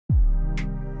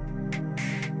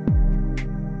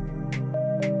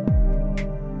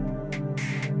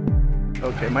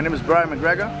Okay, my name is Brian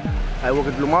McGregor. I work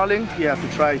at Blue Marlin. You have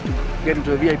to try to get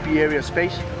into a VIP area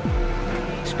space,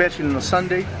 especially on a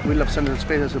Sunday. We love Sunday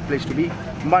space as a place to be.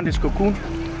 Monday's Cocoon.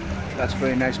 That's a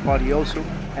very nice party also.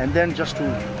 And then just to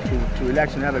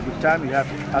relax and have a good time, you have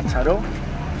Atzaro,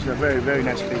 which is a very, very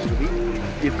nice place to be.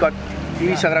 You've got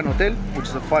Ibiza Gran Hotel, which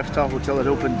is a 5-star hotel that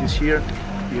opened this year.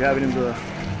 You have it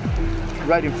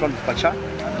right in front of Pacha,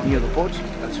 near the port.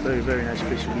 That's a very, very nice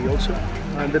place to be also.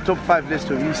 And the top 5 list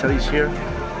of Ibiza this year,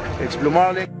 it's Blue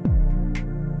Marlin.